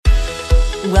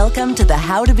Welcome to the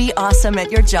How to Be Awesome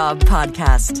at Your Job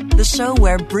podcast, the show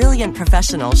where brilliant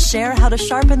professionals share how to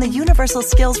sharpen the universal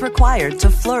skills required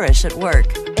to flourish at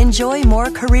work. Enjoy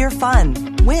more career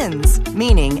fun, wins,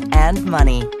 meaning, and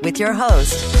money with your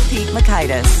host, Pete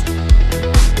Makaitis.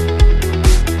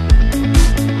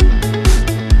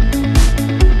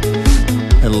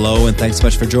 Hello, and thanks so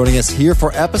much for joining us here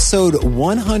for episode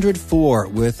 104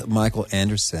 with Michael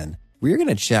Anderson. We're going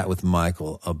to chat with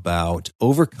Michael about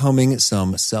overcoming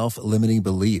some self-limiting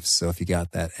beliefs. So if you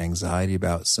got that anxiety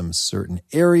about some certain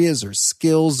areas or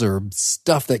skills or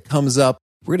stuff that comes up,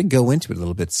 we're going to go into it a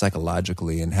little bit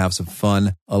psychologically and have some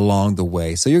fun along the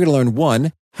way. So you're going to learn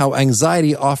 1, how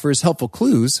anxiety offers helpful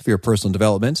clues for your personal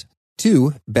development.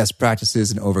 2, best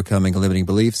practices in overcoming limiting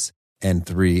beliefs. And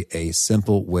 3, a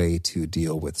simple way to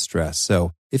deal with stress.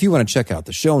 So if you want to check out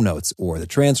the show notes or the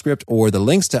transcript or the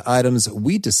links to items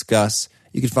we discuss,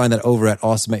 you can find that over at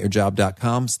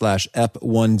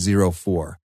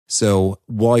awesomeatyourjob.com/ep104. So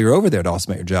while you're over there at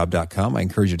awesomeatyourjob.com, I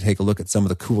encourage you to take a look at some of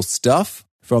the cool stuff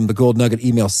from the Gold Nugget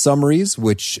email summaries,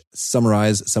 which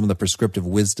summarize some of the prescriptive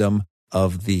wisdom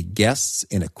of the guests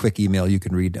in a quick email you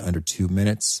can read in under 2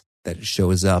 minutes. That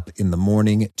shows up in the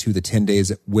morning to the 10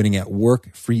 Days Winning at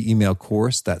Work free email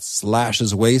course that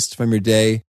slashes waste from your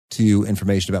day to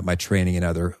information about my training and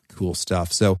other cool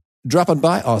stuff. So drop on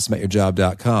by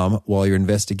awesomeatyourjob.com while you're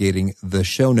investigating the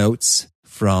show notes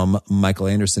from Michael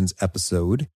Anderson's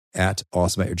episode at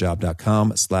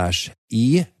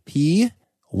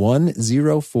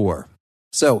awesomeatyourjob.com/EP104.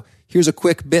 So here's a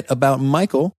quick bit about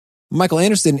Michael. Michael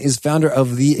Anderson is founder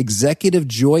of the Executive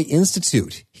Joy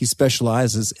Institute. He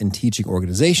specializes in teaching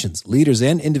organizations, leaders,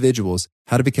 and individuals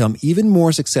how to become even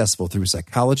more successful through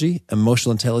psychology,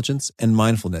 emotional intelligence, and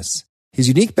mindfulness. His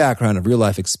unique background of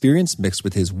real-life experience mixed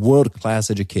with his world-class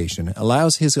education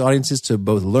allows his audiences to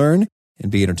both learn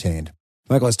and be entertained.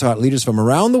 Michael has taught leaders from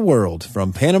around the world,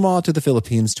 from Panama to the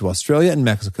Philippines to Australia and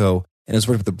Mexico, and has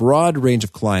worked with a broad range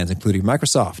of clients, including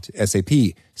Microsoft,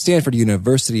 SAP, Stanford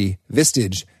University,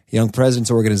 Vistage, Young Presidents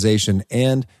Organization,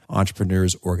 and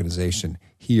Entrepreneurs Organization.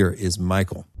 Here is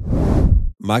Michael.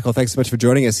 Michael, thanks so much for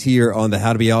joining us here on the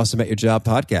How to Be Awesome at Your Job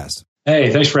podcast.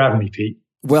 Hey, thanks for having me, Pete.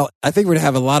 Well, I think we're going to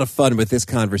have a lot of fun with this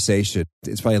conversation.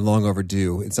 It's probably long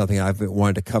overdue. It's something I've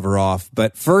wanted to cover off.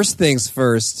 But first things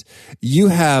first, you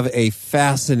have a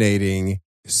fascinating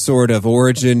sort of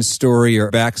origin story or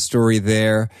backstory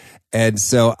there. And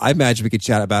so I imagine we could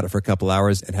chat about it for a couple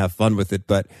hours and have fun with it.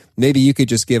 But maybe you could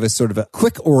just give us sort of a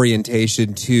quick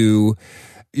orientation to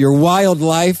your wild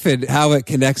life and how it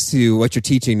connects to what you're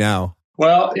teaching now.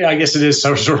 Well, yeah, I guess it is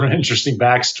sort of an interesting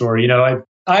backstory. You know,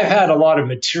 I've had a lot of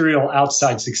material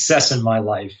outside success in my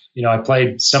life. You know, I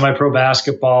played semi-pro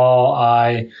basketball.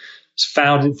 I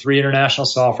founded 3 international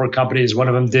software companies. One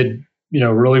of them did,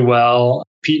 really well.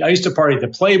 Pete, I used to party at the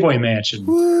Playboy Mansion.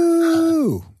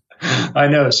 Woo! I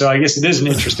know. So I guess it is an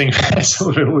interesting, some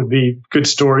of it would be good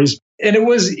stories. And it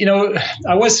was,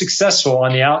 I was successful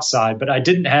on the outside, but I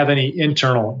didn't have any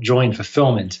internal joy and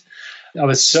fulfillment. I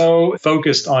was so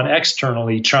focused on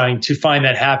externally trying to find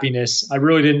that happiness. I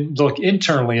really didn't look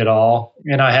internally at all.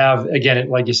 And I have, again,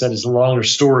 like you said, it's a longer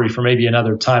story for maybe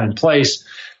another time and place.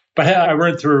 But I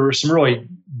went through some really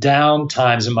down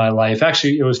times in my life.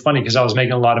 Actually, it was funny because I was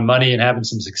making a lot of money and having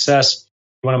some success.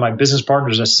 One of my business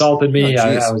partners assaulted me.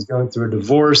 I was going through a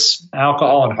divorce.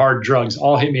 Alcohol and hard drugs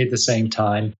all hit me at the same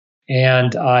time.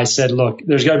 And I said, look,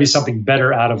 there's got to be something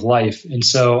better out of life. And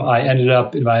so I ended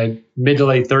up in my mid to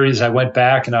late 30s. I went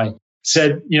back and I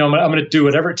said, I'm going to do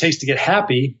whatever it takes to get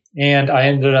happy. And I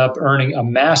ended up earning a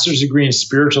master's degree in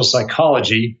spiritual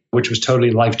psychology, which was totally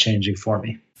life-changing for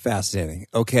me. Fascinating.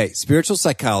 Okay, spiritual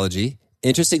psychology.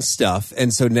 Interesting stuff.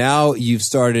 And so now you've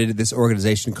started this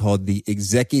organization called the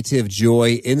Executive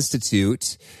Joy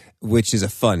Institute, which is a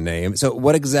fun name. So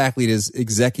what exactly does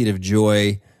Executive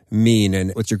Joy mean,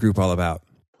 and what's your group all about?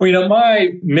 Well, my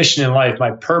mission in life, my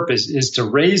purpose is to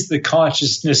raise the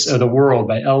consciousness of the world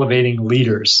by elevating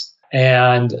leaders.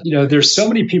 And, there's so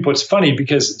many people. It's funny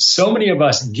because so many of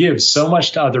us give so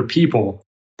much to other people,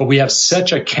 but we have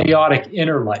such a chaotic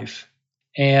inner life.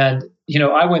 And,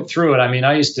 I went through it. I mean,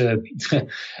 I used to,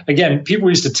 again, people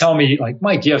used to tell me like,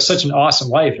 Mike, you have such an awesome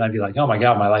life. And I'd be like, oh my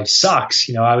God, my life sucks.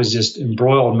 I was just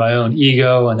embroiled in my own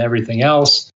ego and everything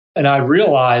else. And I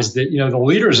realized that, the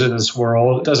leaders of this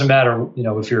world, it doesn't matter,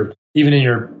 if you're even in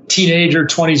your teenager,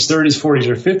 20s, 30s, 40s,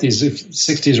 or 50s,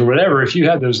 60s, or whatever, if you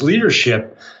have those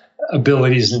leadership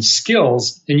abilities and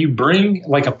skills, and you bring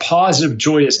like a positive,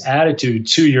 joyous attitude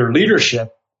to your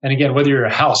leadership. And again, whether you're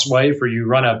a housewife or you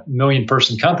run a 1 million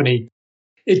person company,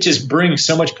 it just brings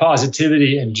so much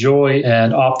positivity and joy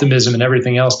and optimism and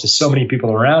everything else to so many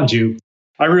people around you.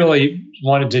 I really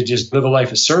wanted to just live a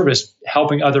life of service,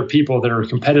 helping other people that are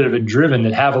competitive and driven,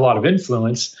 that have a lot of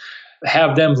influence,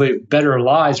 have them live better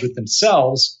lives with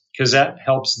themselves, because that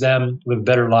helps them live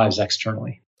better lives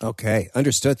externally. Okay,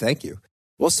 understood. Thank you.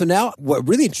 Well, so now what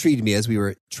really intrigued me as we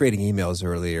were trading emails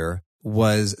earlier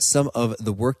was some of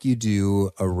the work you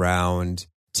do around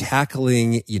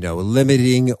tackling,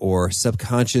 limiting or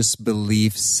subconscious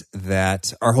beliefs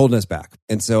that are holding us back.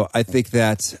 And so I think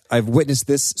that I've witnessed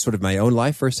this sort of my own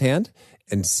life firsthand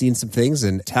and seen some things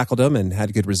and tackled them and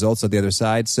had good results on the other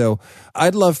side. So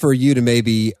I'd love for you to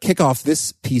maybe kick off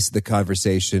this piece of the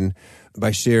conversation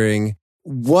by sharing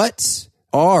what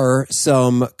are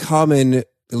some common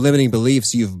limiting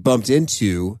beliefs you've bumped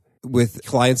into with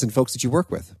clients and folks that you work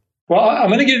with. Well, I'm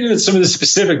going to get into some of the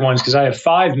specific ones because I have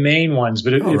 5 main ones.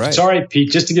 But if it's all right,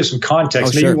 Pete, just to give some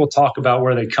context, maybe we'll talk about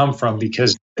where they come from,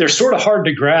 because they're sort of hard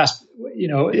to grasp.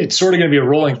 It's sort of going to be a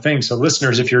rolling thing. So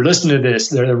listeners, if you're listening to this,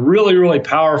 they're really, really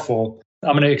powerful.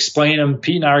 I'm going to explain them.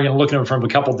 Pete and I are going to look at them from a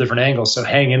couple of different angles. So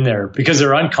hang in there, because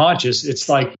they're unconscious. It's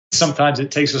like sometimes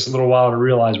it takes us a little while to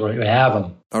realize where we have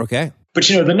them. Okay. But,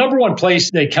 the number one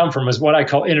place they come from is what I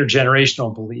call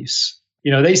intergenerational beliefs.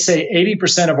 They say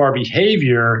 80% of our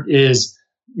behavior is,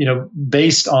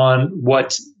 based on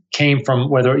what came from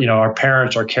whether, our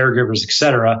parents, our caregivers, et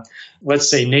cetera.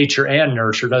 Let's say nature and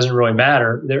nurture, doesn't really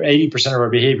matter. 80% of our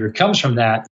behavior comes from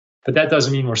that. But that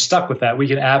doesn't mean we're stuck with that. We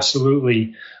can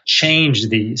absolutely change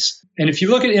these. And if you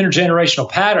look at intergenerational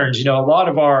patterns, a lot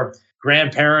of our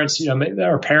grandparents,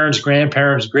 our parents,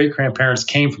 grandparents, great-grandparents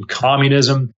came from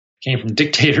communism, came from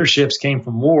dictatorships, came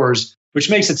from wars, which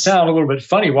makes it sound a little bit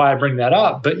funny why I bring that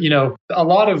up. But, a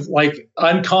lot of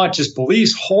unconscious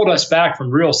beliefs hold us back from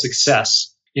real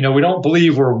success. We don't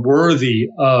believe we're worthy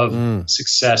of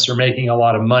success or making a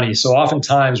lot of money. So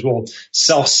oftentimes we'll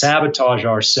self-sabotage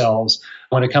ourselves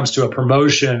when it comes to a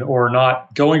promotion, or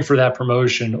not going for that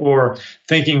promotion, or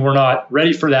thinking we're not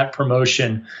ready for that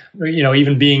promotion, or,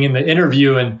 even being in the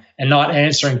interview and not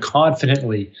answering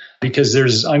confidently, because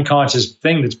there's this unconscious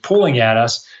thing that's pulling at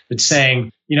us that's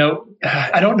saying,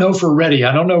 I don't know if we're ready.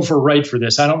 I don't know if we're right for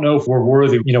this. I don't know if we're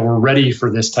worthy. We're ready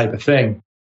for this type of thing.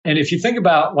 And if you think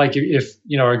about if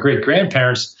our great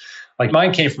grandparents, like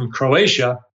mine came from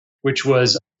Croatia, which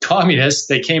was communist.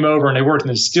 They came over and they worked in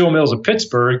the steel mills of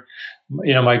Pittsburgh.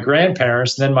 My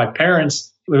grandparents, then my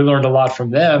parents, we learned a lot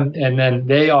from them. And then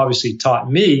they obviously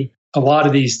taught me a lot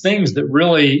of these things that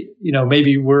really,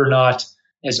 maybe we're not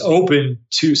as open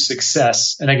to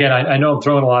success. And again, I know I'm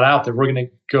throwing a lot out there. We're going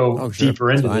to go deeper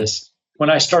into this. When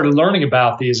I started learning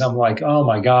about these, I'm like, oh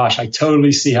my gosh, I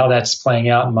totally see how that's playing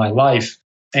out in my life.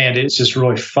 And it's just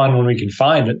really fun when we can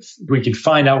find it. We can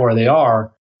find out where they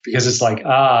are, because it's like,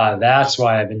 that's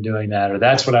why I've been doing that, or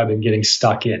that's what I've been getting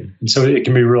stuck in. And so it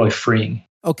can be really freeing.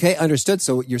 Okay, understood.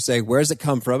 So you're saying, where does it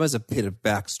come from as a bit of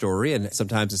backstory? And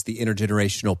sometimes it's the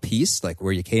intergenerational piece, like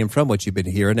where you came from, what you've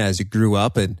been hearing as you grew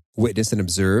up and witnessed and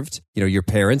observed, your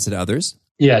parents and others.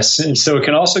 Yes. And so it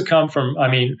can also come from,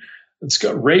 let's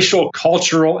go racial,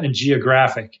 cultural, and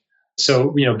geographic.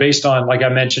 So, based on, like I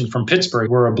mentioned, from Pittsburgh,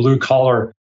 we're a blue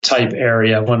collar type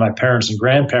area. When my parents and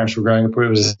grandparents were growing up, it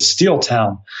was a steel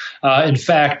town. In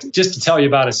fact, just to tell you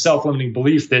about a self-limiting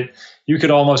belief that you could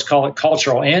almost call it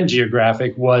cultural and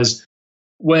geographic, was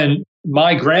when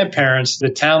my grandparents, the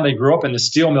town they grew up in, the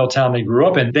steel mill town they grew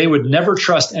up in, they would never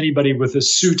trust anybody with a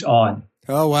suit on.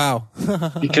 Oh, wow.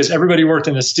 Because everybody worked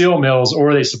in the steel mills,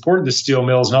 or they supported the steel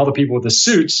mills, and all the people with the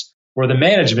suits were the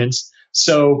managements.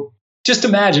 So just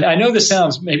imagine, I know this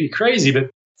sounds maybe crazy, but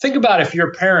think about if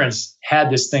your parents had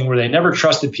this thing where they never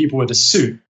trusted people with a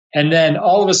suit. And then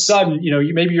all of a sudden,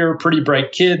 maybe you're a pretty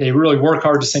bright kid. They really work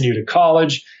hard to send you to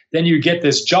college. Then you get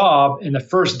this job, and the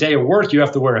first day of work, you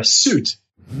have to wear a suit.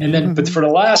 And then, but for the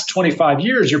last 25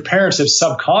 years, your parents have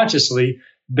subconsciously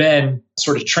been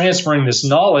sort of transferring this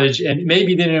knowledge, and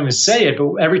maybe they didn't even say it,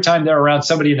 but every time they're around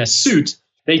somebody in a suit,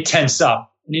 they tense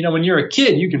up. And, when you're a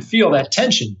kid, you can feel that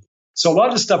tension. So a lot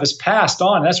of this stuff is passed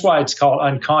on. That's why it's called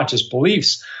unconscious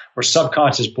beliefs or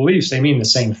subconscious beliefs. They mean the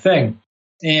same thing.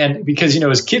 And because,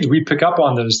 as kids, we pick up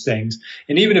on those things.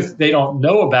 And even if they don't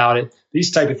know about it,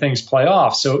 these type of things play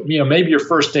off. So, maybe your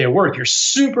first day of work, you're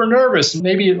super nervous.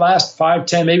 Maybe it lasts 5,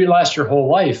 10, maybe it lasts your whole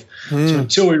life. So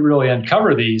until we really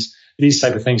uncover these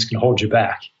type of things can hold you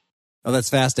back. Oh,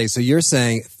 that's fascinating. So you're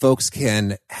saying folks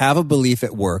can have a belief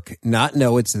at work, not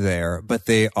know it's there, but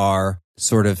they are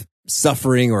sort of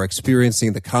suffering or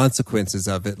experiencing the consequences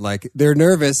of it. Like they're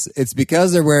nervous. It's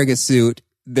because they're wearing a suit.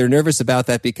 They're nervous about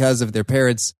that because of their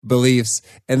parents' beliefs,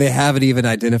 and they haven't even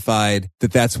identified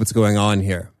that that's what's going on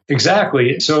here.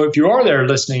 Exactly. So if you are there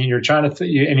listening and you're trying to,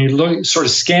 and you look, sort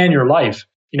of scan your life,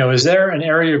 Is there an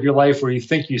area of your life where you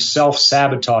think you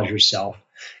self-sabotage yourself?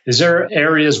 Is there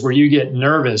areas where you get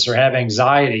nervous or have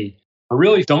anxiety or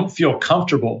really don't feel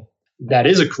comfortable? That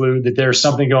is a clue that there's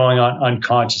something going on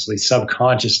unconsciously,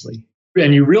 subconsciously.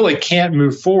 And you really can't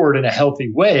move forward in a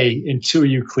healthy way until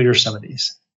you clear some of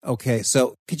these. Okay,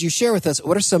 so could you share with us,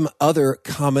 what are some other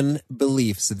common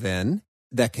beliefs then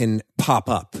that can pop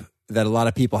up that a lot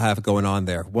of people have going on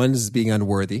there? One is being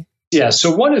unworthy. Yeah,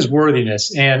 so one is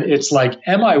worthiness. And it's like,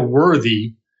 am I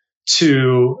worthy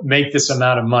to make this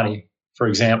amount of money, for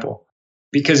example?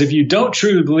 Because if you don't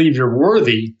truly believe you're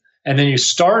worthy, and then you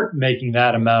start making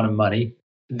that amount of money,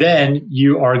 then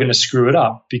you are going to screw it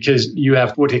up because you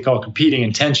have what they call competing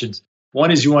intentions.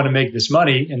 One is you want to make this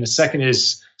money, and the second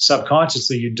is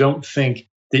subconsciously you don't think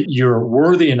that you're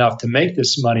worthy enough to make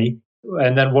this money.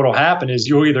 And then what will happen is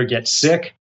you'll either get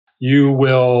sick, you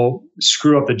will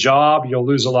screw up the job, you'll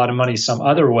lose a lot of money some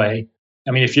other way.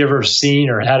 I mean, if you've ever seen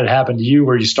or had it happen to you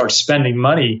where you start spending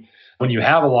money when you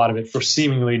have a lot of it for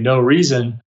seemingly no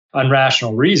reason,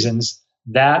 unrational reasons,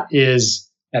 that is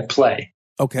at play.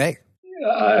 Okay.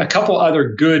 A couple other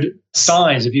good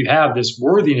signs if you have this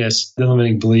worthiness, the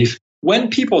limiting belief. When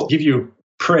people give you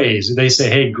praise, they say,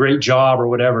 hey, great job or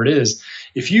whatever it is.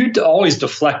 If you always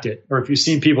deflect it, or if you've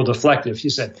seen people deflect it, if you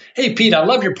said, hey, Pete, I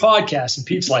love your podcast. And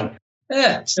Pete's like,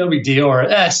 it's no big deal, or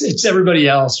it's everybody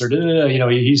else, or,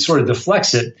 he sort of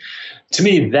deflects it. To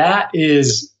me, that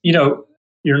is, you're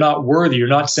not worthy. You're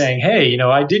not saying, hey,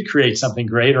 I did create something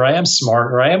great, or I am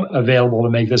smart, or I am available to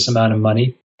make this amount of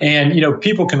money. And,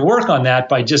 people can work on that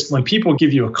by just, when people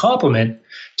give you a compliment,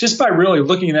 just by really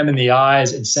looking them in the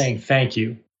eyes and saying thank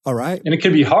you. All right. And it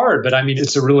can be hard, but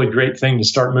it's a really great thing to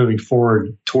start moving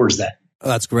forward towards that. Oh,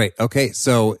 that's great. Okay.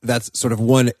 So that's sort of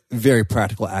one very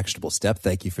practical, actionable step.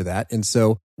 Thank you for that. And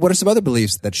so what are some other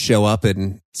beliefs that show up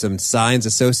and some signs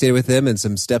associated with them and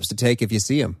some steps to take if you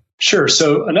see them? Sure.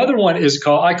 So another one is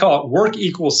I call it work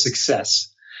equals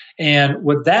success. And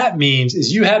what that means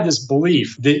is you have this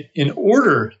belief that in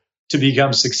order to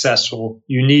become successful,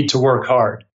 you need to work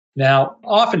hard. Now,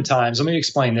 oftentimes, let me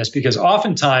explain this, because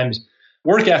oftentimes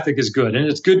work ethic is good and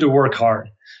it's good to work hard.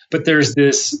 But there's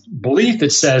this belief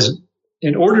that says,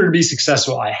 in order to be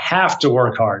successful, I have to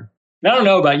work hard. And I don't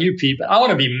know about you, Pete, but I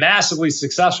want to be massively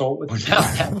successful without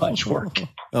that much work.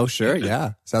 Oh, sure.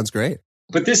 Yeah. Sounds great.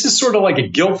 But this is sort of like a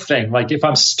guilt thing. Like if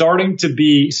I'm starting to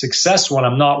be successful and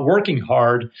I'm not working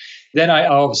hard, then I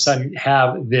all of a sudden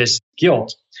have this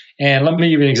guilt. And let me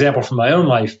give you an example from my own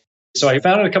life. So I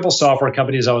founded a couple of software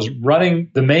companies. I was running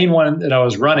the main one that I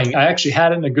was running. I actually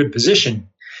had it in a good position.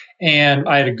 And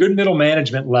I had a good middle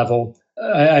management level.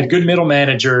 I had good middle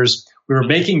managers. We were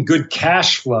making good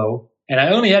cash flow. And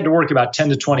I only had to work about 10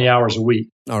 to 20 hours a week.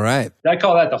 All right. I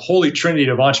call that the holy trinity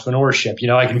of entrepreneurship.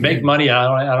 I can make money and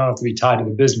I don't have to be tied to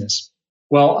the business.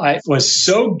 Well, I was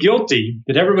so guilty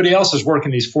that everybody else was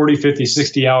working these 40, 50,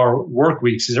 60-hour work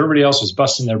weeks as everybody else was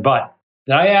busting their butt.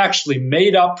 That I actually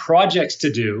made up projects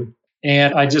to do,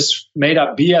 and I just made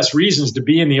up BS reasons to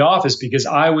be in the office because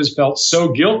I felt so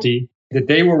guilty that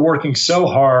they were working so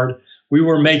hard, we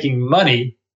were making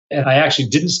money, and I actually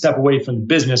didn't step away from the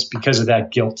business because of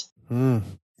that guilt.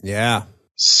 Yeah.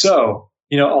 So,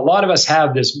 a lot of us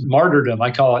have this martyrdom.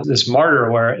 I call it this martyr,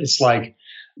 where it's like,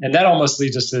 and that almost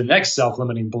leads us to the next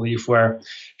self-limiting belief where,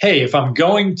 hey, if I'm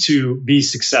going to be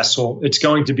successful, it's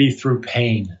going to be through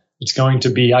pain. It's going to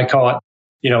be, I call it,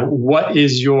 what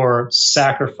is your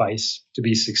sacrifice to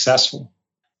be successful?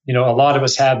 A lot of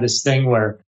us have this thing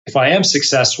where if I am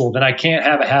successful, then I can't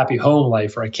have a happy home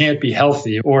life, or I can't be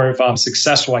healthy, or if I'm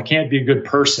successful, I can't be a good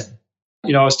person.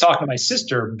 I was talking to my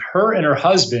sister, her and her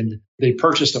husband, they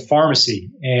purchased a pharmacy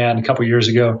a couple of years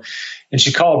ago, and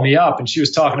she called me up and she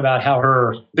was talking about how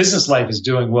her business life is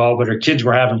doing well, but her kids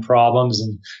were having problems,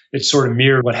 and it sort of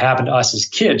mirrored what happened to us as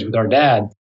kids with our dad.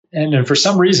 And then for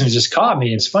some reason, it just caught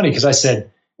me. It's funny because I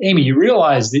said, Amy, you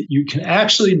realize that you can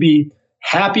actually be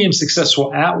happy and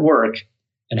successful at work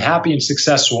and happy and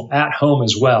successful at home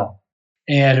as well.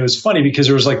 And it was funny because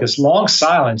there was like this long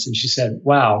silence, and she said,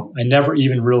 wow, I never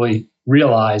even really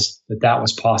realized that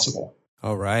was possible.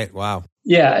 All right. Wow.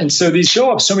 Yeah. And so these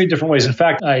show up so many different ways. In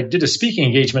fact, I did a speaking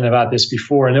engagement about this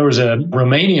before, and there was a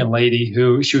Romanian lady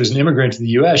she was an immigrant to the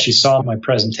U.S. She saw my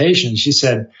presentation. She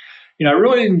said, I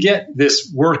really didn't get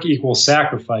this work equals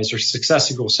sacrifice or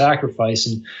success equals sacrifice.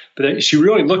 But she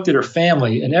really looked at her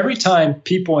family, and every time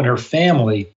people in her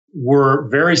family were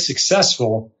very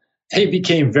successful, they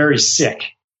became very sick.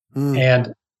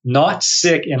 And not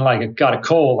sick in like got a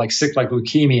cold, like sick like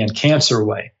leukemia and cancer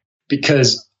way.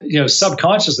 Because,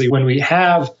 subconsciously, when we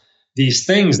have these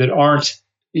things that aren't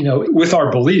with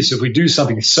our beliefs, if we do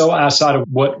something so outside of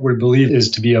what we believe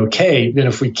is to be okay, then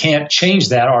if we can't change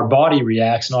that, our body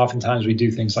reacts. And oftentimes we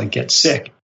do things like get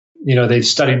sick. They've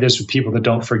studied this with people that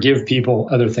don't forgive people,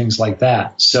 other things like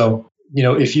that. So,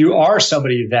 if you are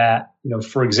somebody that,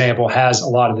 for example, has a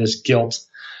lot of this guilt,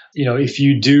 if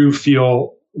you do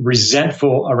feel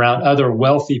resentful around other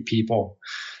wealthy people,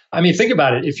 I mean, think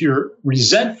about it. If you're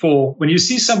resentful, when you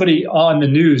see somebody on the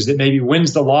news that maybe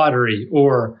wins the lottery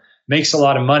or makes a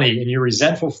lot of money and you're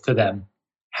resentful to them,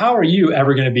 how are you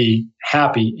ever going to be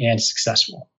happy and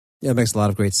successful? Yeah, it makes a lot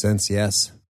of great sense.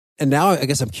 Yes. And now I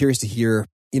guess I'm curious to hear,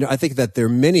 I think that there are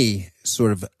many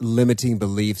sort of limiting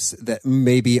beliefs that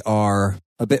maybe are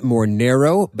a bit more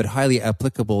narrow, but highly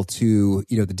applicable to,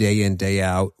 the day in, day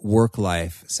out work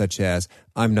life, such as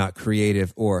I'm not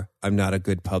creative, or I'm not a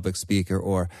good public speaker,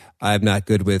 or I'm not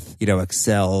good with,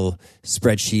 Excel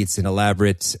spreadsheets and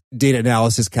elaborate data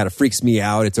analysis kind of freaks me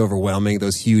out. It's overwhelming,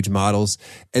 those huge models.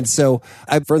 And so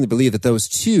I firmly believe that those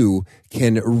two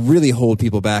can really hold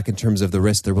people back in terms of the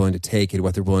risk they're willing to take and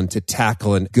what they're willing to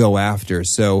tackle and go after.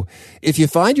 So if you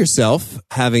find yourself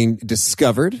having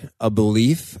discovered a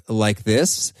belief like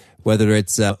this, whether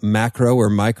it's macro or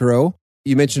micro,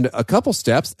 you mentioned a couple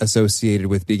steps associated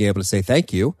with being able to say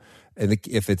thank you, and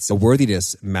if it's a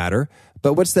worthiness matter.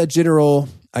 But what's that general,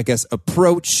 I guess,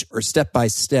 approach or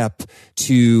step-by-step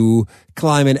to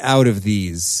climbing out of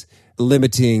these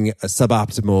limiting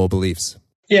suboptimal beliefs?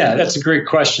 Yeah, that's a great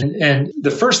question. And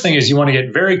the first thing is you want to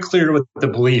get very clear what the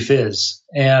belief is.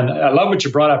 And I love what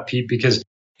you brought up, Pete, because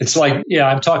it's like,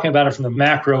 I'm talking about it from the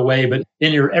macro way, but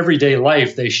in your everyday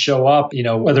life, they show up,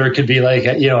 whether it could be like,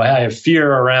 I have fear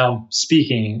around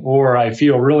speaking, or I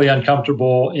feel really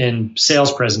uncomfortable in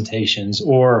sales presentations,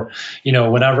 or,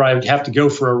 whenever I have to go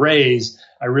for a raise,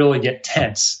 I really get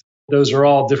tense. Those are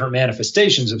all different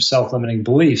manifestations of self-limiting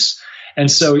beliefs. And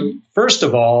so, first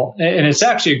of all, and it's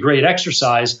actually a great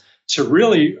exercise to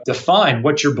really define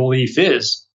what your belief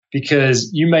is,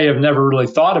 because you may have never really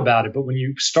thought about it. But when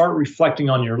you start reflecting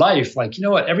on your life, like,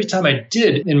 what, every time I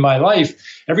did in my life,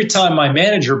 every time my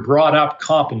manager brought up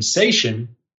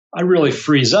compensation, I really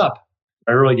freeze up.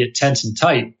 I really get tense and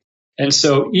tight. And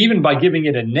so even by giving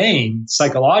it a name,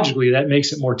 psychologically, that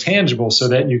makes it more tangible so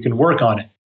that you can work on it.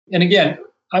 And again,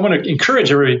 I want to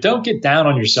encourage everybody, don't get down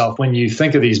on yourself when you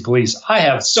think of these beliefs. I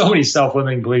have so many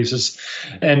self-limiting beliefs.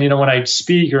 And, when I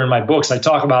speak or in my books, I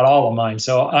talk about all of mine.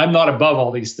 So I'm not above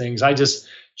all these things. I just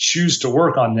choose to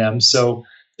work on them. So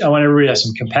I want everybody to have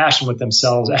some compassion with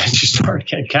themselves as you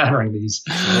start encountering these.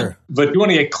 Sure. But you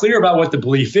want to get clear about what the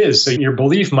belief is. So your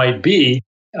belief might be,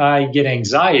 I get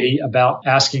anxiety about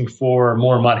asking for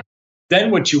more money.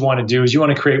 Then what you want to do is you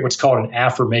want to create what's called an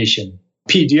affirmation.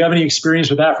 Pete, do you have any experience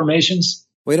with affirmations?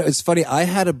 Well, it's funny. I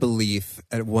had a belief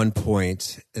at one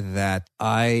point that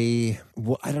I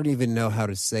don't even know how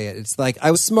to say it. It's like I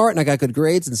was smart and I got good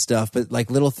grades and stuff, but like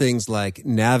little things like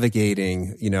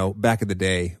navigating, back in the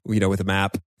day, with a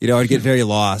map, I'd get very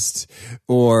lost,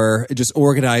 or just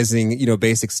organizing,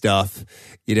 basic stuff,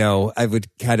 I would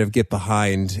kind of get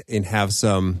behind and have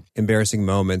some embarrassing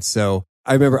moments. So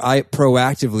I remember I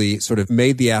proactively sort of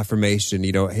made the affirmation,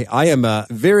 hey, I am a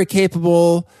very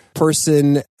capable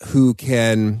person who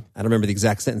can, I don't remember the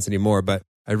exact sentence anymore, but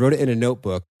I wrote it in a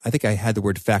notebook. I think I had the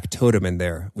word factotum in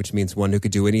there, which means one who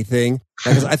could do anything.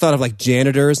 Because I thought of like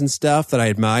janitors and stuff that I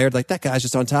admired. Like, that guy's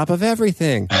just on top of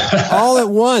everything all at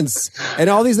once. And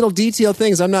all these little detailed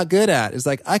things I'm not good at. It's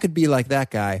like, I could be like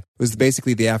that guy. It was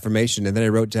basically the affirmation. And then I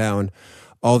wrote down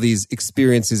all these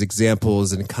experiences,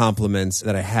 examples, and compliments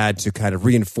that I had to kind of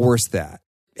reinforce that.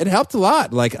 It helped a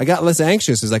lot. Like, I got less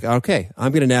anxious. It's like, okay,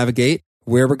 I'm going to navigate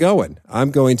where we're going.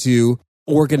 I'm going to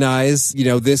organize,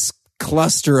 this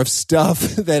cluster of stuff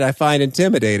that I find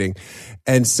intimidating.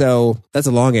 And so that's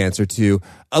a long answer to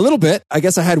a little bit. I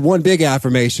guess I had one big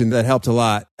affirmation that helped a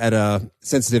lot at a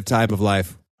sensitive time of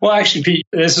life. Well, actually, Pete,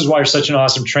 this is why you're such an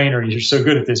awesome trainer. You're so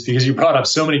good at this because you brought up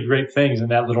so many great things in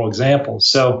that little example.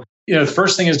 So, the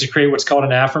first thing is to create what's called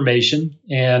an affirmation.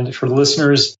 And for the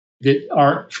listeners that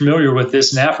aren't familiar with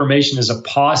this, an affirmation is a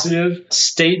positive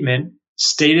statement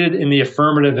stated in the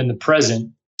affirmative in the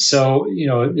present. So,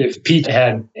 if Pete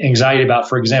had anxiety about,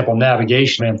 for example,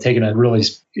 navigation, I'm taking a really,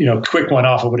 quick one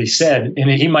off of what he said, and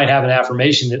he might have an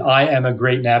affirmation that I am a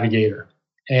great navigator.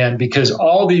 And because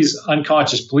all these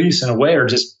unconscious beliefs in a way are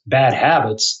just bad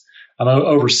habits, I'm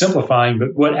oversimplifying,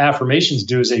 but what affirmations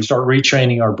do is they start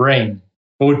retraining our brain.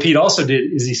 But what Pete also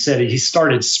did is he said he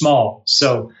started small.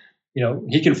 So,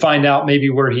 he can find out maybe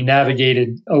where he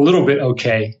navigated a little bit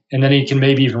okay, and then he can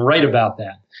maybe even write about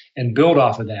that and build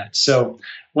off of that. So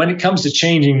when it comes to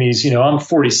changing these, I'm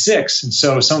 46, and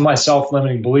so some of my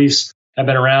self-limiting beliefs have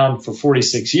been around for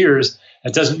 46 years.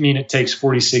 That doesn't mean it takes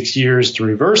 46 years to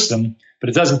reverse them, but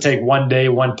it doesn't take one day,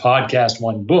 one podcast,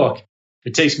 one book.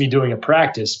 It takes me doing a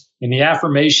practice. And the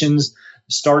affirmations,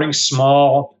 starting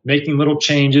small, making little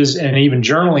changes, and even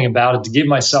journaling about it to give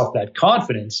myself that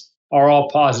confidence are all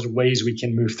positive ways we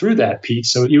can move through that, Pete.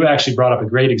 So you actually brought up a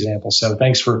great example. So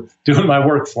thanks for doing my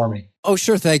work for me. Oh,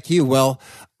 sure. Thank you. Well,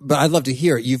 but I'd love to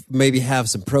hear it. You maybe have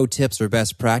some pro tips or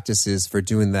best practices for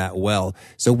doing that well.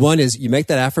 So one is you make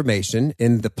that affirmation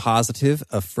in the positive,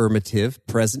 affirmative,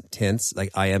 present tense, like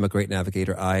I am a great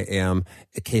navigator, I am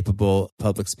a capable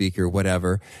public speaker,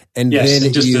 whatever. And yes,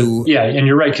 then and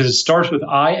you're right, because it starts with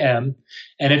I am,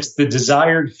 and it's the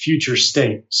desired future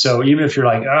state. So even if you're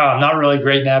like, I'm not really a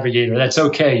great navigator, that's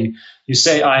okay. You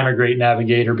say I am a great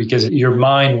navigator because your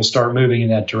mind will start moving in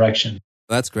that direction.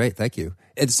 That's great. Thank you.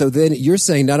 And so then you're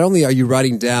saying not only are you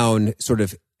writing down sort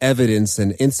of evidence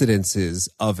and incidences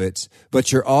of it,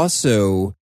 but you're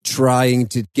also trying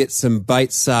to get some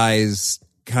bite-sized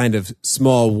kind of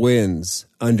small wins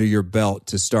under your belt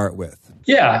to start with.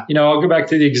 Yeah. I'll go back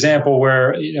to the example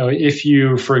where, if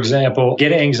you, for example,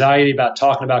 get anxiety about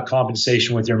talking about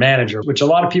compensation with your manager, which a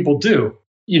lot of people do,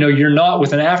 you're not,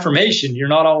 with an affirmation, you're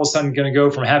not all of a sudden going to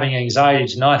go from having anxiety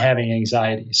to not having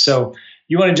anxiety. So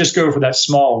you want to just go for that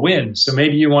small win. So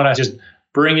maybe you want to just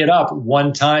bring it up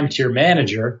one time to your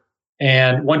manager.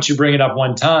 And once you bring it up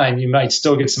one time, you might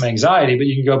still get some anxiety, but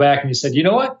you can go back and you said, you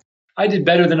know what? I did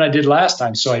better than I did last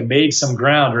time. So I made some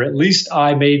ground, or at least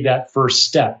I made that first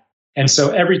step. And so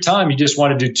every time you just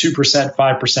want to do 2%,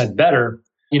 5% better,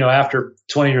 after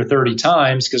 20 or 30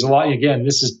 times, because again,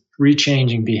 this is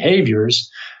rechanging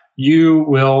behaviors, you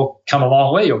will come a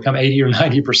long way. You'll come 80 or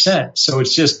 90%. So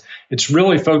it's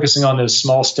really focusing on those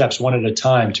small steps one at a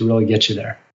time to really get you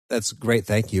there. That's great.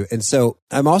 Thank you. And so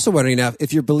I'm also wondering now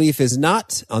if your belief is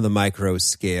not on the micro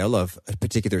scale of a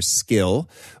particular skill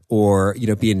or,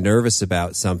 being nervous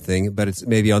about something, but it's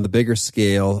maybe on the bigger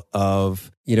scale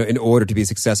of, in order to be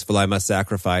successful, I must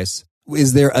sacrifice.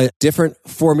 Is there a different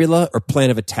formula or plan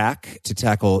of attack to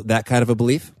tackle that kind of a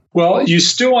belief? Well, you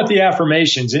still want the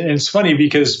affirmations. And it's funny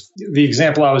because the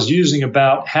example I was using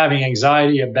about having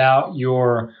anxiety about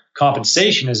your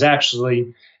compensation is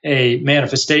actually a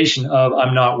manifestation of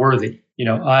I'm not worthy.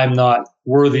 I'm not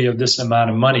worthy of this amount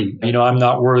of money. I'm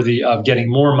not worthy of getting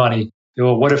more money.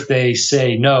 Well, what if they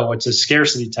say no? It's a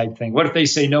scarcity type thing. What if they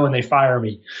say no and they fire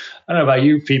me? I don't know about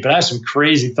you, Pete, but I have some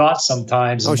crazy thoughts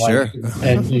sometimes. Oh, sure.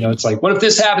 And, it's like, what if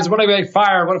this happens? What if I get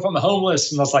fired? What if I'm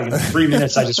homeless? And that's like in 3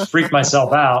 minutes, I just freak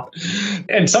myself out.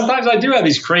 And sometimes I do have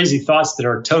these crazy thoughts that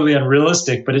are totally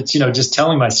unrealistic, but it's, just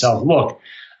telling myself, look,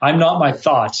 I'm not my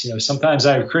thoughts. Sometimes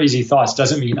I have crazy thoughts.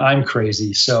 Doesn't mean I'm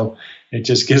crazy. So it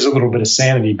just gives a little bit of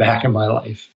sanity back in my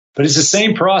life. But it's the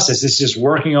same process. It's just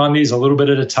working on these a little bit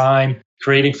at a time,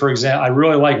 creating, for example, I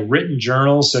really like written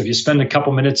journals. So if you spend a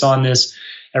couple minutes on this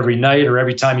every night or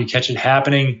every time you catch it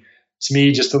happening, to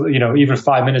me, just, even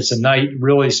 5 minutes a night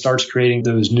really starts creating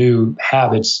those new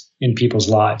habits in people's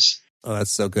lives. Oh,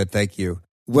 that's so good. Thank you.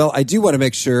 Well, I do want to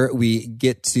make sure we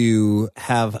get to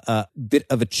have a bit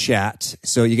of a chat.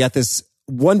 So you got this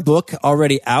one book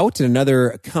already out and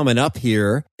another coming up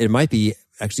here. It might be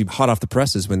actually hot off the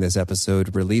presses when this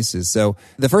episode releases. So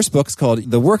the first book is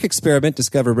called The Work Experiment,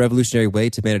 Discover a Revolutionary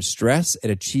Way to Manage Stress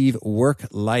and Achieve Work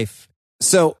Life.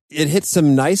 So it hits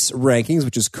some nice rankings,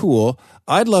 which is cool.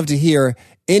 I'd love to hear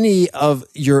any of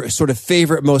your sort of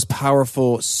favorite, most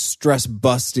powerful stress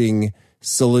busting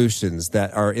solutions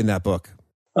that are in that book.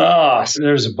 Oh, so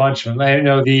there's a bunch of them. I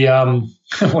know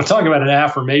we'll talk about an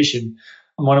affirmation.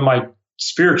 One of my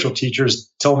spiritual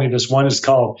teachers told me this one is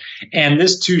called, and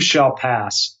this too shall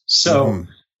pass. So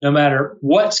no matter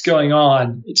what's going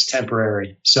on, it's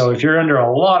temporary. So if you're under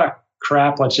a lot of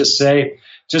crap, let's just say,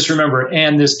 just remember,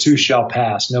 and this too shall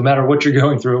pass. No matter what you're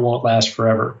going through, it won't last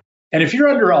forever. And if you're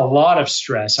under a lot of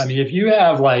stress, I mean, if you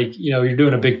have you're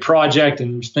doing a big project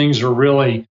and things are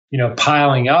really,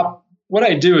 piling up, what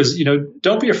I do is,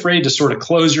 don't be afraid to sort of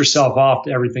close yourself off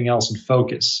to everything else and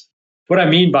focus. What I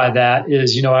mean by that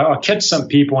is, I'll catch some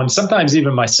people, and sometimes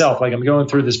even myself, like I'm going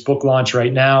through this book launch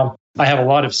right now. I have a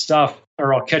lot of stuff,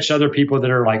 or I'll catch other people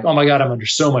that are like, oh my God, I'm under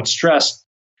so much stress.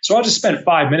 So I'll just spend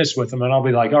 5 minutes with them and I'll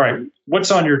be like, all right,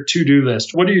 what's on your to-do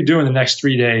list? What are you doing the next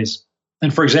 3 days?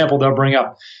 And for example, they'll bring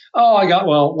up, oh, I got,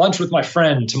 lunch with my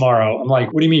friend tomorrow. I'm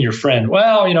like, what do you mean your friend?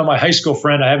 Well, my high school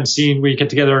friend I haven't seen. We get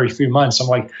together every few months. I'm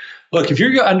like, look, if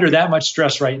you're under that much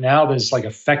stress right now that's like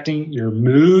affecting your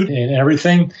mood and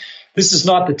everything, this is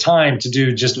not the time to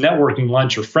do just networking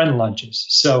lunch or friend lunches.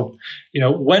 So,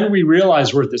 when we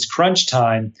realize we're at this crunch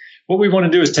time, what we want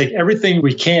to do is take everything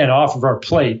we can off of our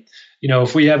plate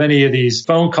if we have any of these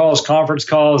phone calls, conference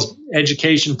calls,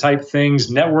 education type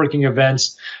things, networking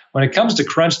events, when it comes to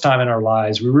crunch time in our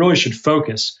lives, we really should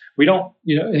focus. We don't,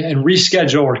 and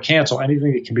reschedule or cancel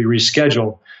anything that can be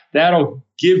rescheduled. That'll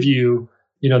give you,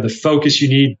 the focus you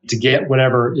need to get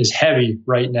whatever is heavy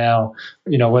right now,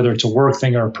 whether it's a work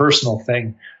thing or a personal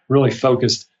thing, really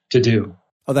focused to do.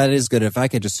 Oh, that is good. If I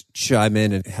could just chime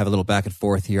in and have a little back and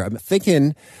forth here. I'm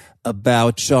thinking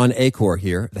about Sean Achor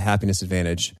here, The Happiness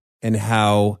Advantage, and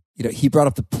how, he brought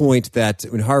up the point that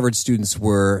when Harvard students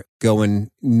were going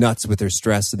nuts with their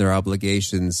stress and their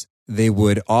obligations, they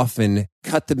would often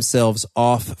cut themselves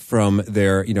off from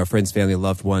their, friends, family,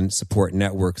 loved one support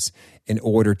networks in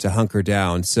order to hunker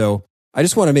down. So I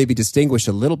just want to maybe distinguish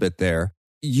a little bit there.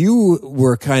 You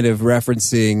were kind of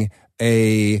referencing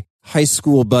a high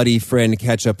school buddy friend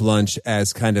catch-up lunch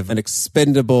as kind of an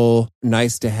expendable,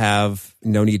 nice to have,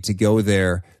 no need to go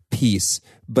there piece.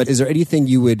 But is there anything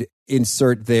you would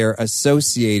insert there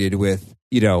associated with,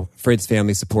 friends,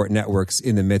 family, support networks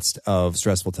in the midst of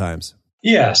stressful times?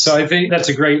 Yeah, so I think that's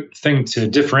a great thing to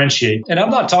differentiate. And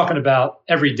I'm not talking about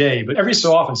every day, but every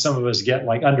so often some of us get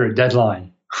like under a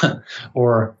deadline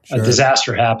or a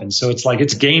disaster happens. So it's like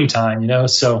it's game time,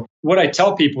 So what I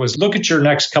tell people is look at your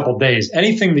next couple of days.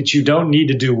 Anything that you don't need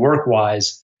to do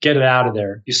work-wise, get it out of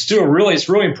there. It's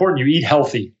really important you eat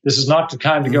healthy. This is not the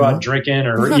time to go out drinking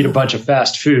or eat a bunch of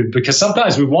fast food because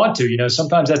sometimes we want to,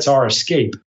 sometimes that's our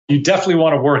escape. You definitely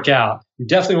want to work out. You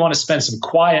definitely want to spend some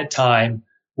quiet time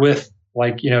with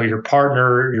your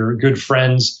partner, your good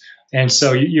friends. And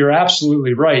so you're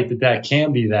absolutely right that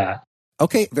can be that.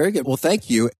 Okay, very good. Well, thank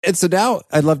you. And so now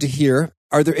I'd love to hear,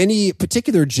 are there any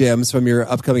particular gems from your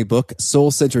upcoming book,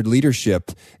 Soul-Centered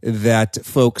Leadership, that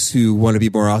folks who want to be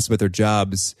more awesome at their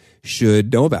jobs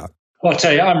should know about? Well, I'll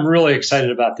tell you, I'm really excited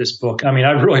about this book. I mean,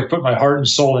 I've really put my heart and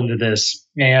soul into this.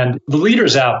 And the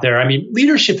leaders out there,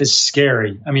 leadership is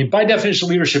scary. By definition,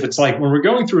 leadership, it's like when we're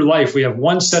going through life, we have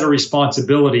one set of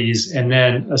responsibilities and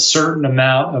then a certain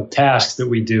amount of tasks that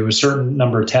we do, a certain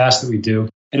number of tasks that we do.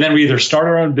 And then we either start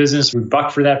our own business, we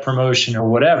buck for that promotion or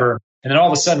whatever. And then all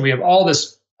of a sudden we have all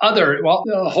this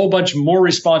a whole bunch more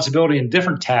responsibility and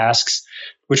different tasks,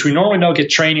 which we normally don't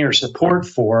get training or support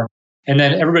for. And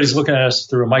then everybody's looking at us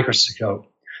through a microscope.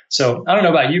 So I don't know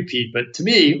about you, Pete, but to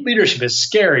me, leadership is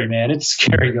scary, man. It's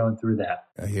scary going through that.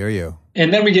 I hear you.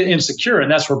 And then we get insecure, and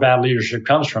that's where bad leadership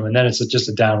comes from. And then it's just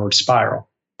a downward spiral.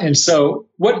 And so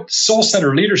what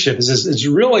soul-centered leadership is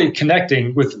really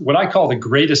connecting with what I call the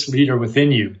greatest leader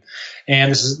within you.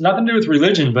 And this has nothing to do with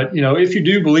religion, but if you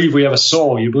do believe we have a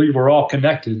soul, you believe we're all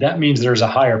connected, that means there's a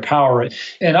higher power.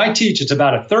 And I teach it's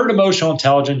about a third emotional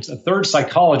intelligence, a third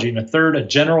psychology, and a third a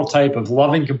general type of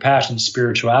loving, compassion,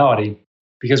 spirituality.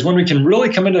 Because when we can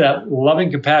really come into that loving,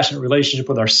 compassionate relationship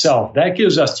with ourselves, that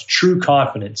gives us true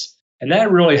confidence. And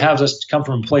that really has us come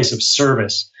from a place of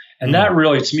service. And that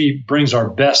really, to me, brings our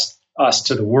best us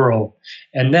to the world.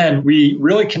 And then we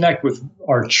really connect with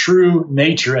our true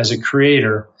nature as a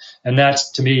creator. And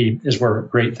that's, to me, is where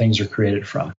great things are created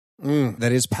from.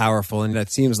 That is powerful. And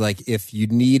that seems like if you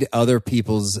need other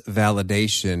people's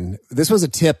validation, this was a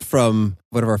tip from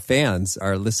one of our fans,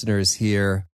 our listeners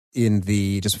here in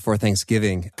the Just Before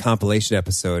Thanksgiving compilation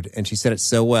episode. And she said it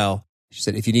so well. She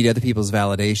said, if you need other people's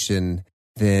validation,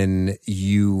 then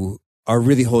you are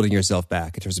really holding yourself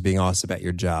back in terms of being awesome at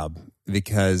your job,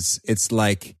 because it's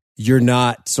like you're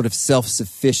not sort of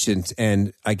self-sufficient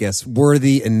and, I guess,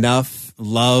 worthy enough,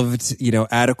 loved,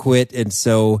 adequate. And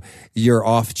so you're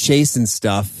off chasing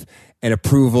stuff and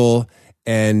approval,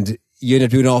 and you end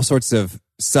up doing all sorts of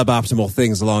suboptimal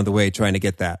things along the way trying to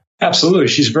get that. Absolutely.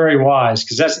 She's very wise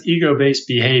because that's ego-based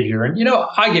behavior. And,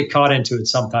 I get caught into it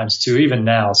sometimes too, even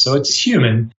now. So it's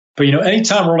human. But,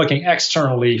 anytime we're looking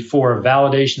externally for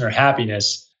validation or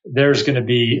happiness, there's going to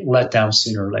be letdown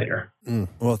sooner or later.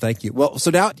 Well, thank you. Well,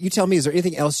 so now you tell me, is there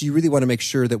anything else you really want to make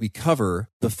sure that we cover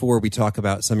before we talk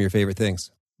about some of your favorite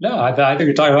things? No, I think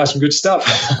you're talking about some good stuff.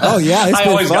 Oh, yeah. I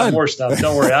always got more stuff.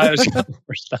 Don't worry. I always got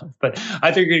more stuff. But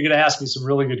I think you're going to ask me some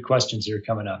really good questions here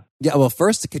coming up. Yeah. Well,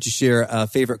 first, could you share a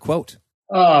favorite quote?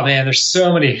 Oh, man, there's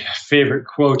so many favorite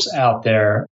quotes out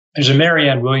there. There's a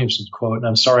Marianne Williamson quote, and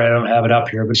I'm sorry I don't have it up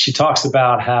here, but she talks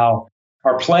about how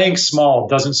our playing small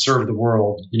doesn't serve the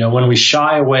world. When we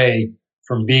shy away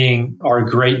from being our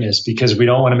greatness because we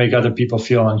don't want to make other people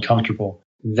feel uncomfortable,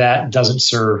 that doesn't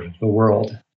serve the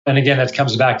world. And again, that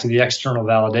comes back to the external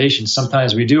validation.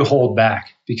 Sometimes we do hold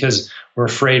back because we're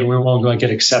afraid we won't going to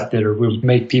get accepted or we'll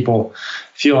make people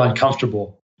feel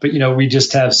uncomfortable. But, we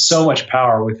just have so much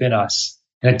power within us.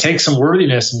 And it takes some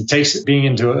worthiness, and it takes being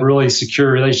into a really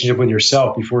secure relationship with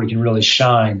yourself before you can really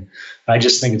shine. I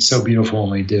just think it's so beautiful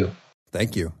when we do.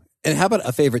 Thank you. And how about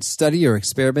a favorite study or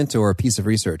experiment or a piece of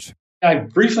research? I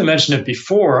briefly mentioned it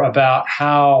before about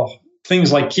how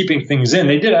things like keeping things in.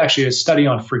 They did actually a study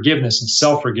on forgiveness and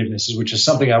self-forgiveness, which is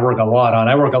something I work a lot on.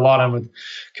 I work a lot on with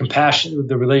compassion,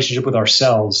 the relationship with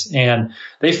ourselves. And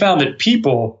they found that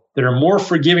people that are more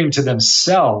forgiving to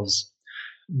themselves,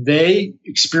 they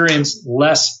experience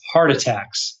less heart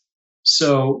attacks.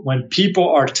 So when people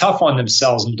are tough on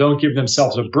themselves and don't give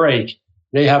themselves a break,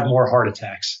 they have more heart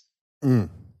attacks.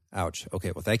 Ouch.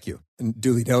 Okay, well, thank you. And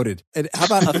duly noted. And how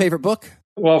about a favorite book?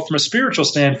 Well, from a spiritual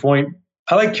standpoint,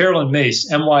 I like Carolyn Myss,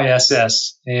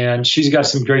 Myss, and she's got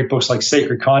some great books like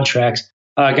Sacred Contracts.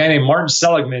 A guy named Martin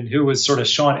Seligman, who was sort of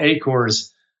Sean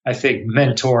Acor's, I think,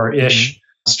 mentor-ish,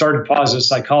 started positive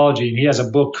psychology, and he has a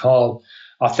book called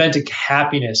Authentic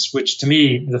Happiness, which to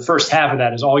me, the first half of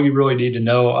that is all you really need to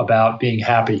know about being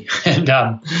happy. And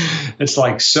it's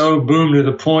like so boom to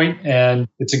the point, and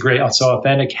it's a great, so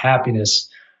Authentic Happiness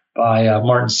by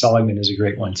Martin Seligman is a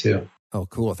great one too. Oh,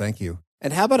 cool. Thank you.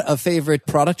 And how about a favorite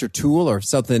product or tool or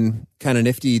something kind of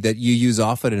nifty that you use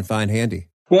often and find handy?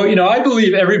 Well, I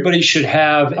believe everybody should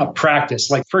have a practice.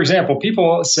 Like, for example,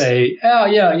 people say, oh,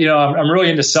 yeah, I'm really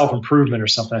into self-improvement or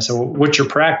something. I say, well, what's your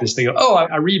practice? They go, oh,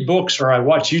 I read books or I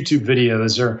watch YouTube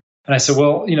videos. And I said,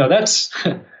 well, that's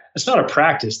not a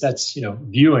practice. That's,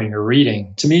 viewing or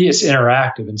reading. To me, it's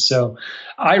interactive. And so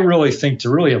I really think to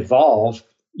really evolve,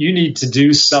 you need to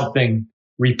do something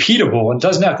repeatable. It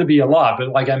doesn't have to be a lot, but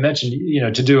like I mentioned,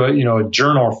 to do a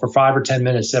journal for 5 or 10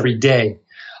 minutes every day.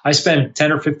 I spend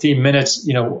 10 or 15 minutes,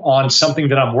 on something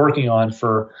that I'm working on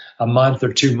for a month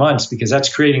or 2 months, because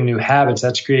that's creating new habits.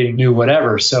 That's creating new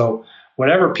whatever. So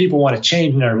whatever people want to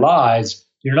change in their lives,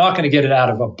 you're not going to get it out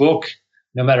of a book,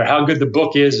 no matter how good the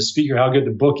book is, a speaker, how good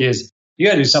the book is. You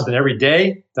got to do something every day.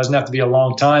 It doesn't have to be a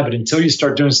long time, but until you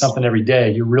start doing something every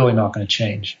day, you're really not going to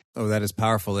change. Oh, that is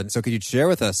powerful. And so could you share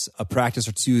with us a practice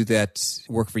or two that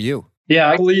work for you? Yeah,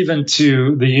 I believe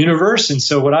into the universe. And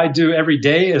so what I do every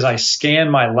day is I scan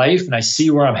my life and I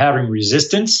see where I'm having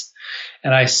resistance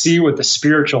and I see what the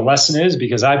spiritual lesson is,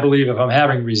 because I believe if I'm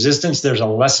having resistance, there's a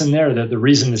lesson there, that the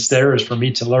reason it's there is for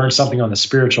me to learn something on the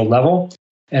spiritual level.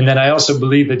 And then I also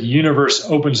believe that the universe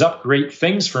opens up great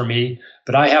things for me,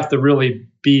 but I have to really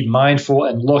be mindful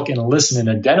and look and listen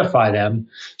and identify them.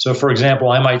 So, for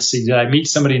example, I might see, did I meet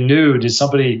somebody new?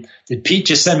 Did Pete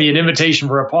just send me an invitation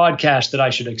for a podcast that I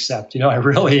should accept? I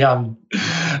really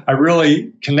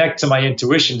connect to my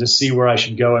intuition to see where I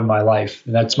should go in my life.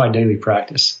 And that's my daily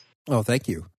practice. Oh, thank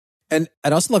you. And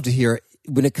I'd also love to hear,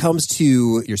 when it comes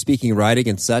to your speaking, writing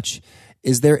and such,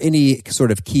 is there any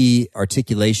sort of key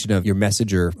articulation of your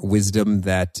message or wisdom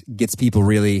that gets people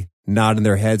really nodding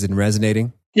their heads and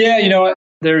resonating? Yeah,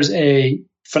 there's a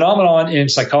phenomenon in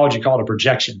psychology called a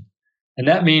projection. And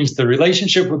that means the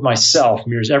relationship with myself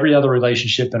mirrors every other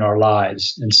relationship in our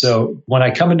lives. And so when I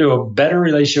come into a better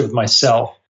relationship with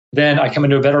myself, then I come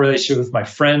into a better relationship with my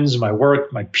friends, my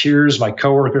work, my peers, my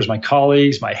coworkers, my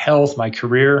colleagues, my health, my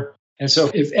career. And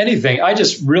so if anything, I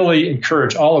just really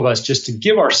encourage all of us just to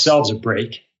give ourselves a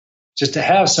break, just to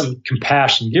have some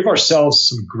compassion, give ourselves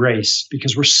some grace,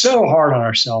 because we're so hard on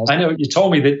ourselves. I know you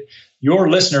told me that your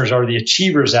listeners are the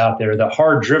achievers out there, the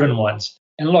hard-driven ones.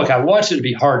 And look, I want you to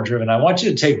be hard-driven. I want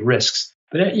you to take risks.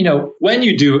 But, when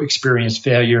you do experience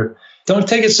failure, don't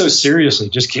take it so seriously.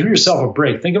 Just give yourself a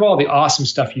break. Think of all the awesome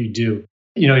stuff you do.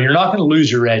 You're not going to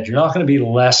lose your edge. You're not going to be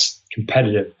less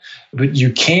competitive, but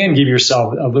you can give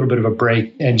yourself a little bit of a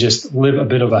break and just live a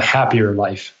bit of a happier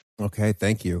life. Okay,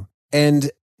 thank you. And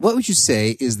what would you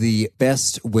say is the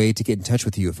best way to get in touch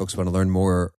with you if folks want to learn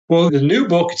more? Well, the new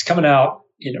book, it's coming out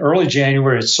in early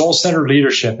January. It's Soul-Centered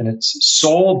Leadership, and it's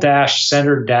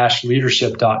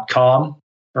soul-centered-leadership.com.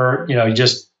 Or, you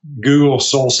just Google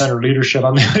Soul-Centered Leadership.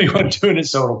 I'm the only one doing it,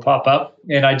 so it'll pop up.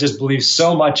 And I just believe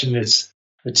so much in this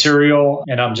material,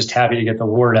 and I'm just happy to get the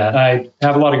word out. I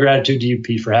have a lot of gratitude to you,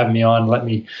 Pete, for having me on. Let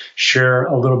me share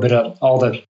a little bit of all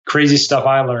the crazy stuff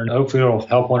I learned. Hopefully it'll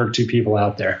help one or two people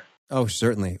out there. Oh,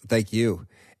 certainly. Thank you.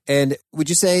 And would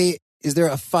you say, is there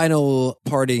a final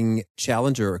parting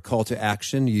challenge or a call to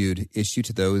action you'd issue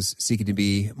to those seeking to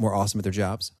be more awesome at their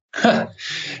jobs?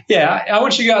 Yeah, I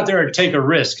want you to go out there and take a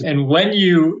risk. And when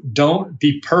you don't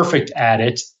be perfect at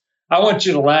it, I want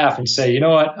you to laugh and say, you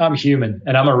know what, I'm human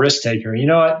and I'm a risk taker. You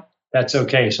know what, that's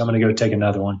okay. So I'm going to go take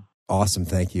another one. Awesome.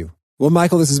 Thank you. Well,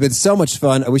 Michael, this has been so much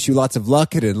fun. I wish you lots of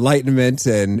luck and enlightenment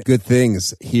and good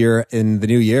things here in the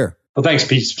new year. Well, thanks,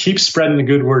 Pete. Keep spreading the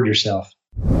good word yourself.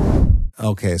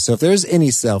 Okay, so if there's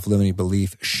any self-limiting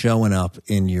belief showing up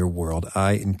in your world,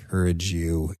 I encourage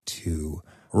you to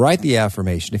write the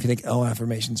affirmation. If you think,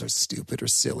 affirmations are stupid or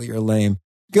silly or lame,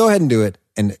 go ahead and do it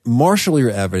and marshal your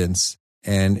evidence.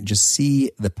 and just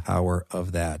see the power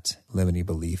of that limiting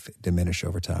belief diminish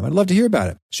over time. I'd love to hear about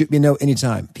it. Shoot me a note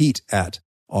anytime,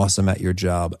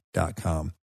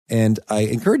 pete@awesomeatyourjob.com. And I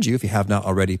encourage you, if you have not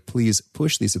already, please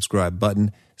push the subscribe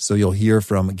button so you'll hear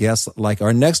from guests like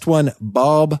our next one,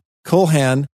 Bob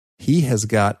Colhan. He has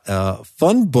got a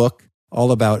fun book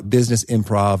all about business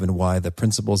improv and why the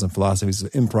principles and philosophies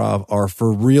of improv are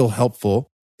for real helpful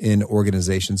in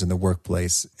organizations in the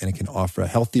workplace. And it can offer a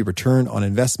healthy return on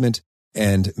investment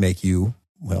and make you,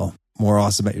 well, more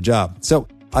awesome at your job. So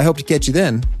I hope to catch you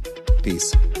then.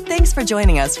 Peace. Thanks for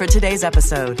joining us for today's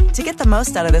episode. To get the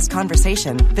most out of this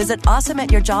conversation, visit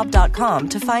awesomeatyourjob.com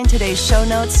to find today's show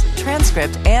notes,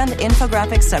 transcript, and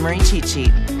infographic summary cheat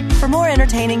sheet. For more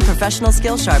entertaining professional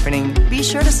skill sharpening, be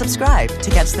sure to subscribe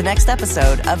to catch the next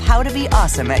episode of How to Be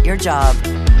Awesome at Your Job.